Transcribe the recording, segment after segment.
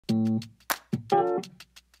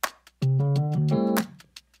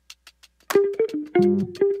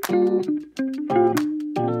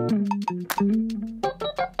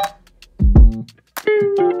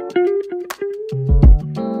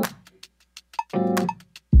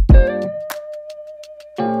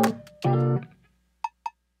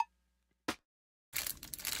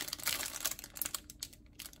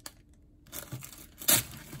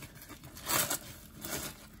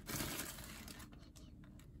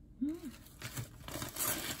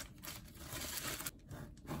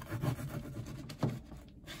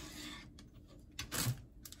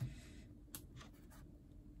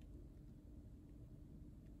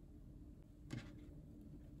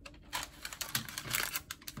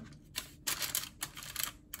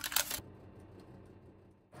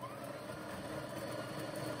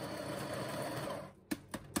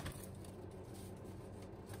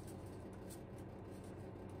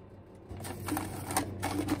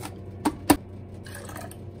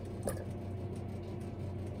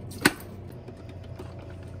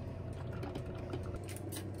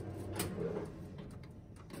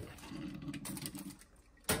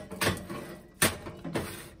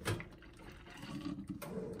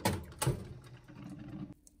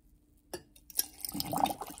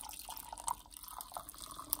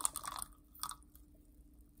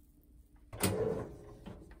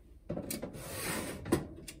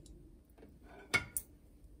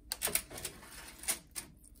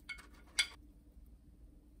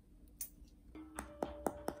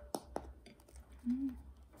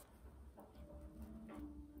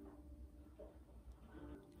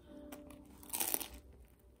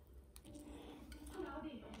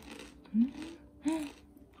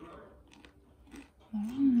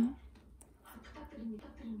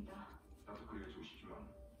부탁드립니다. 나도 그래야지 싶지만.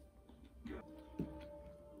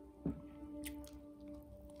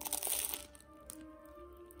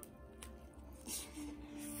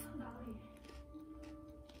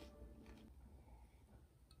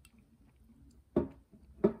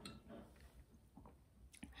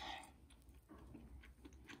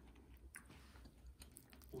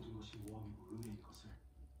 모든 것이 모함이고 은혜인 것을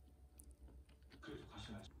그래도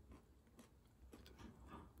다시 알지.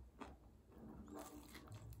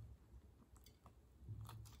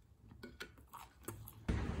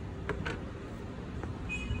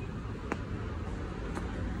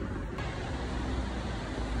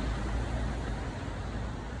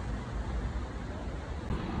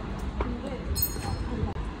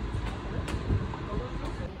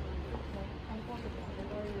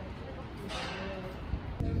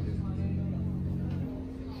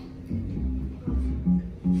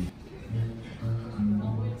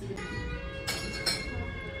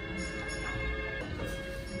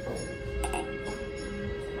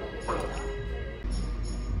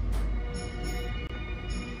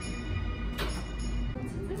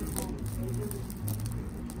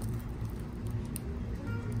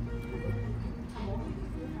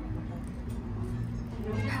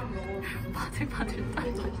 바들바들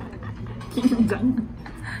떨려. 긴장.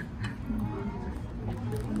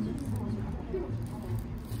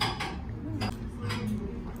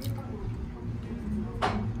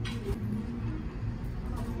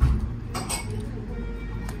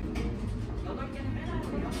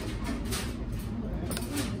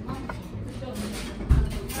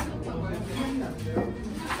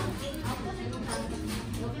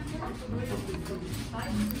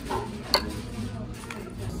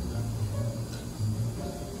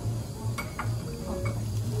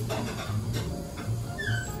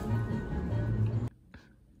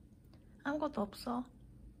 아무것도 없어.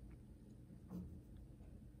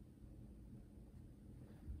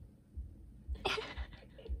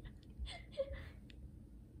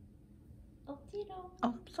 억지로.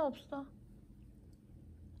 없어. 없어.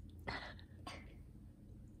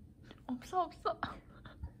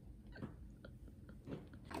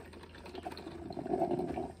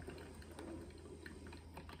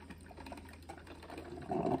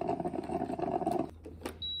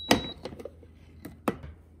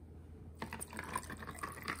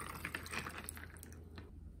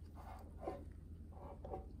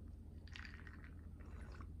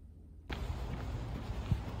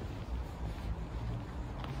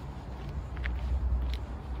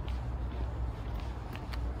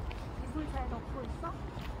 이불 잘 덮고 있어?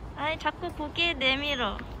 아니 자꾸 고개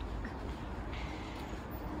내밀어.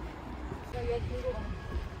 얘 들고 가.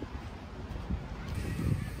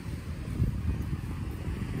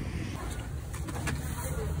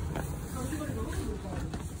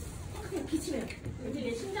 기침해. 근데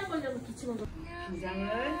얘 심장 걸려서 기침한 거.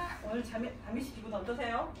 긴장을 오늘 밤이 씨 기분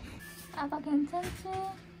어떠세요? 아빠 괜찮지?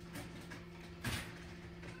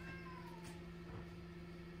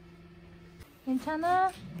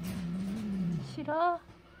 괜찮아? 싫어?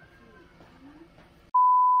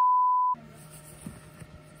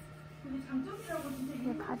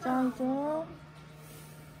 이제 가자 이제.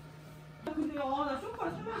 근데요, 나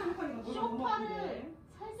소파를 설명하니까 너무 쇼파를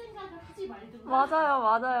살 생각을 하지 말든가.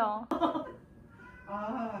 맞아요.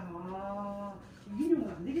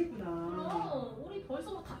 이기려면 안 되겠구나. 그럼 우리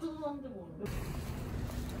벌써 다 뜯어놨는데 뭐.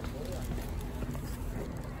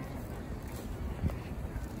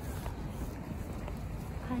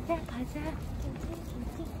 가자.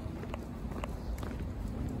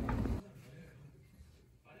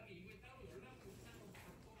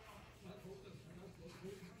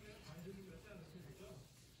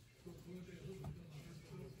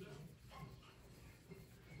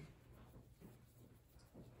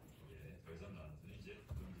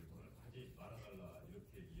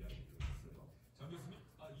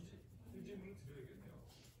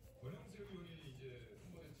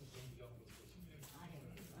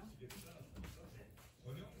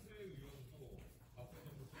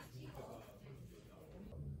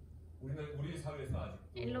 우리 사회에서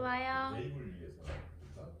아직도 일로 와요. 내일을 위해서,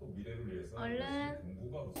 또 미래를 위해서 얼른.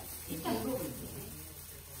 공부가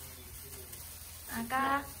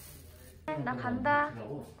아가. 나 간다.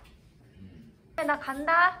 나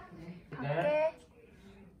간다.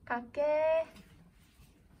 갈게.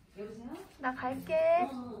 나 갈게.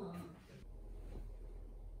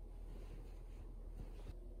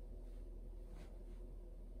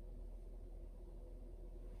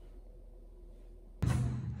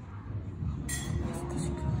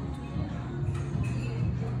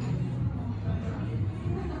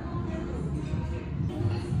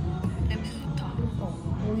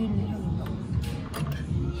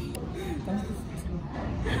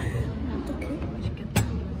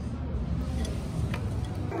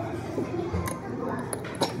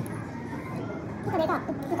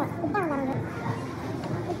 오빠랑 나랑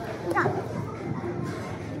이거 하루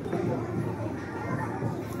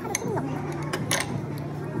튀긴 거 맛있어?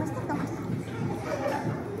 너무 맛있어.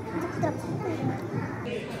 진짜 부드럽지?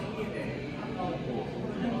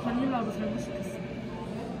 바닐라로 잘못 시켰어.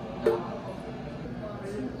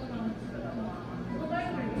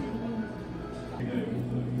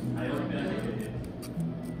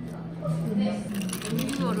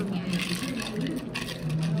 음주 얼음이에요.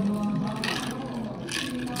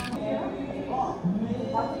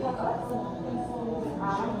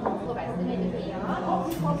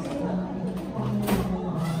 맛.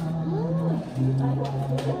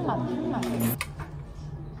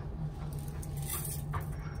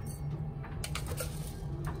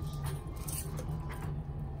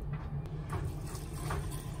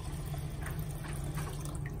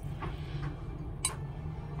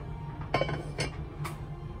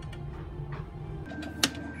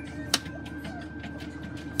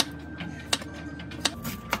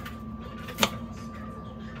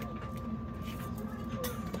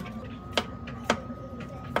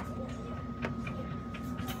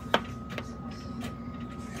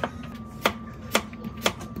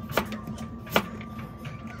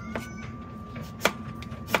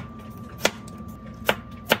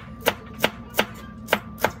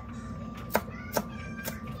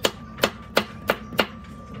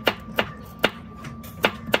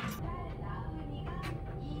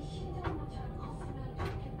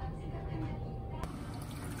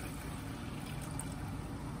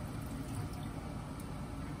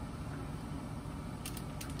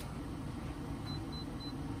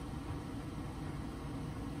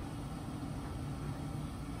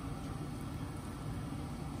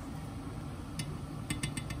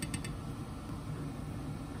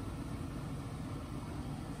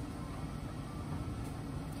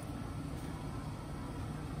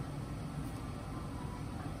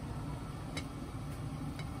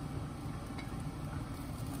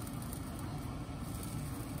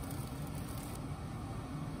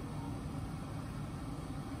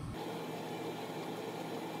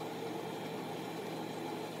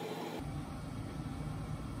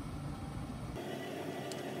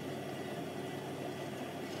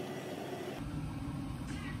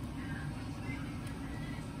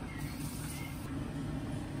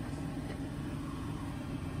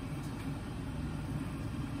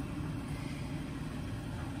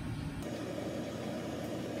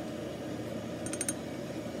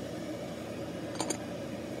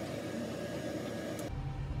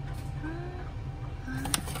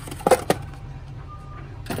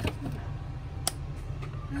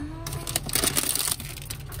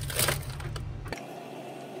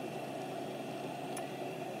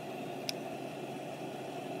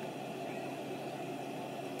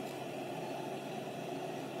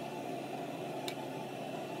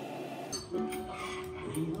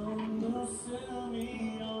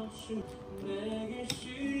 내게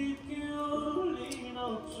쉽게 올린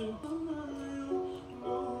어쩌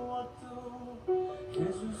무엇도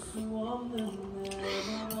해줄 수 없는 내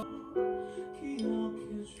마음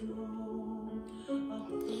기억해줘. 오늘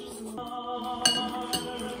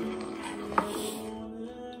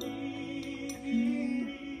이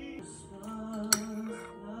길이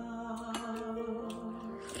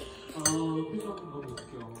표정 너무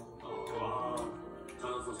웃겨. 와,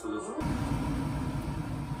 저는 소스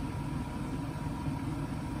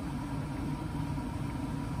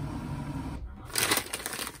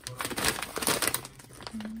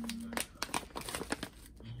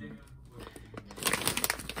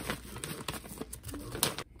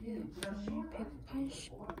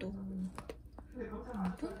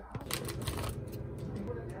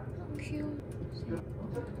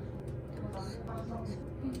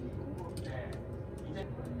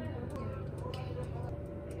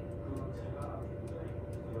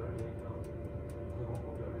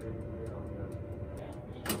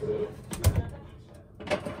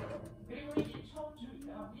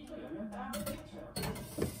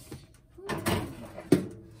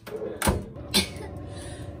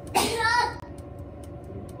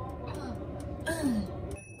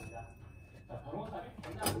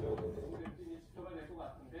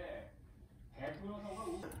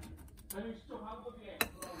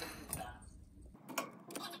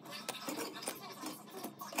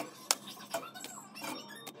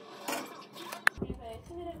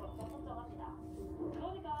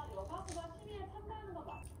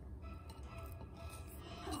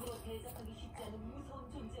대적하기 쉽지 않은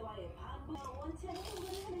무서운 존재와의 반복과 원치 않은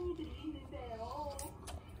행동을 하는 이들이 있는데요.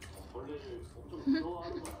 벌레를 엄청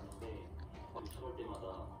무서워하는 건 아닌데 저럴 때마다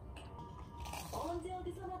언제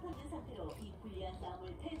어디서 나타난 상태로 이 불리한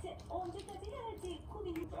싸움을 대체 언제까지 해야 할지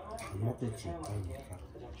고민이 가장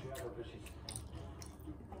중요하다고 볼 수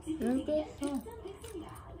있습니다.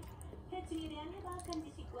 결정됐습니다. 해충에 대한 해박한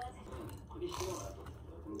지식과 그게 신경 안 썼어요.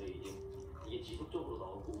 근데 이게 지속적으로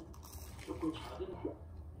나오고 조금 작은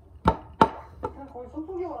그냥 거의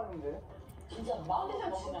선풍기가 하는데 진짜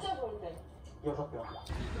마음에서 진짜 좋을 때 6병.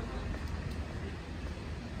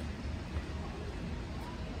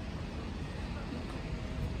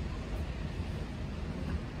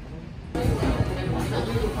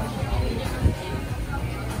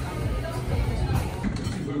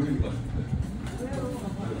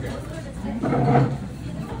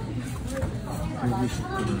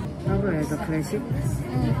 더블 에더 클래식?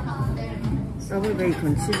 더블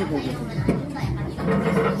베이컨 치즈버거.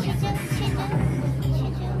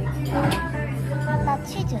 나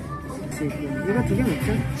치즈. 이거 두 개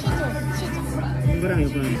먹자. 치즈. 이거랑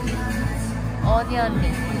이거랑.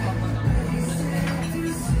 어디언니?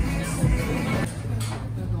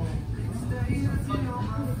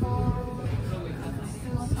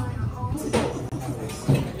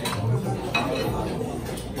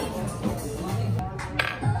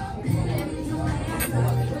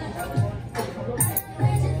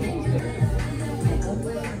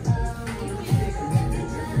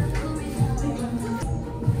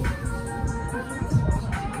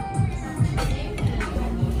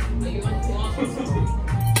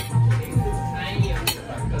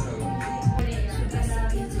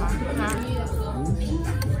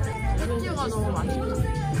 소스가 너무 맛있어.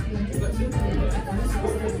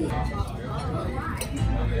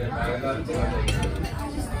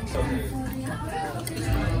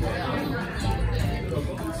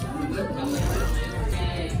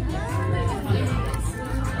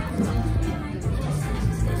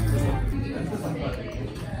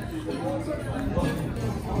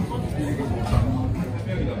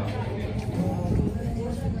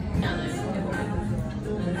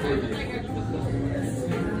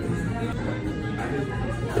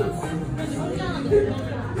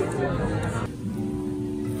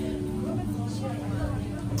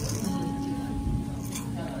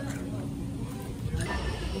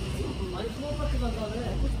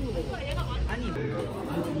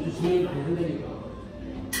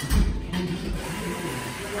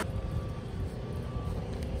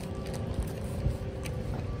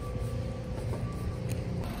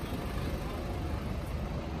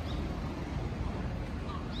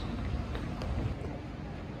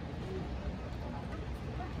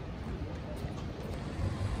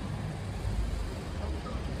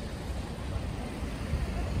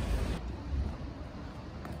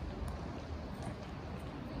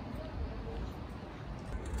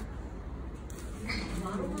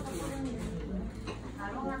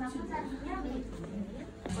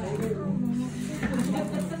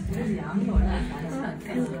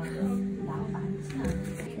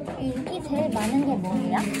 인기 제일 많은 게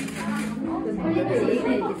뭐예요?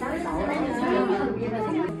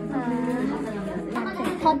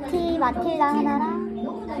 더티 마틸다 하나랑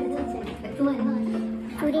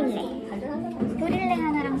브릴레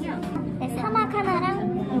하나랑요. 네, 사막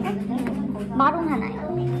하나랑 마롱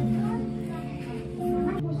하나요.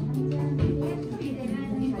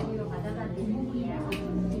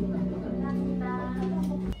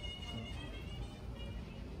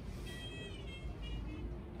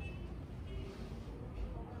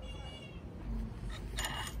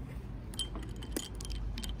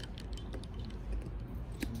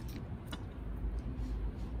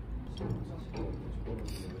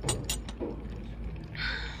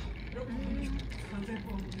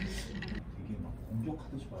 되게 막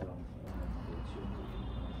공격하듯이 말하는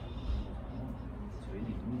저희는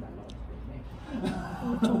이미 날라갔기 때문에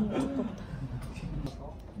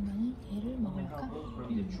분명히 애를 먹 하고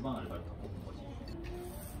그럼 이제 주방 알바를 더 뽑는 거지.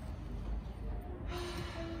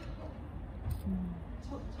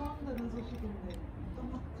 처음 듣는 소식인데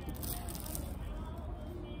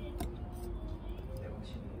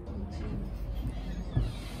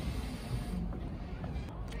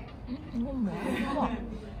이건 뭐야? 우와.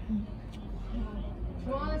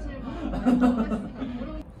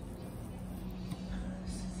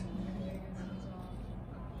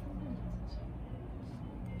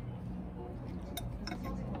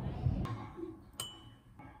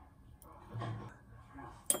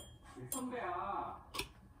 선배야.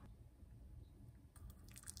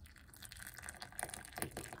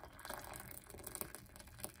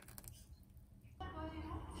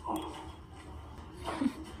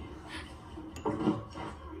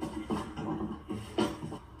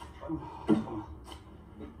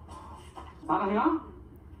 사랑이야?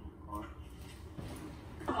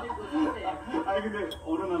 아니 근데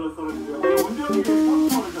어느 나라 사람이야? 언제 언제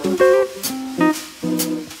한국말을 잘해?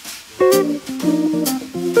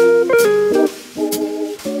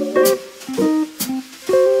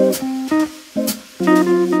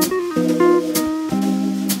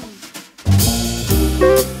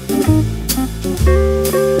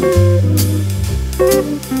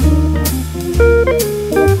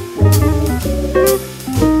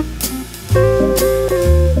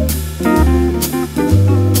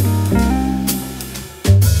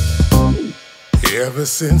 Ever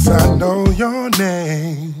since I know your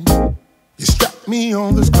name, you struck me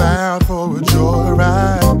on this cloud for a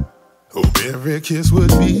joyride. Hope every kiss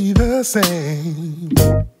would be the same,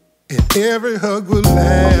 and every hug would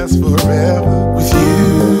last forever. With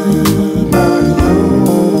you, my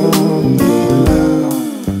own.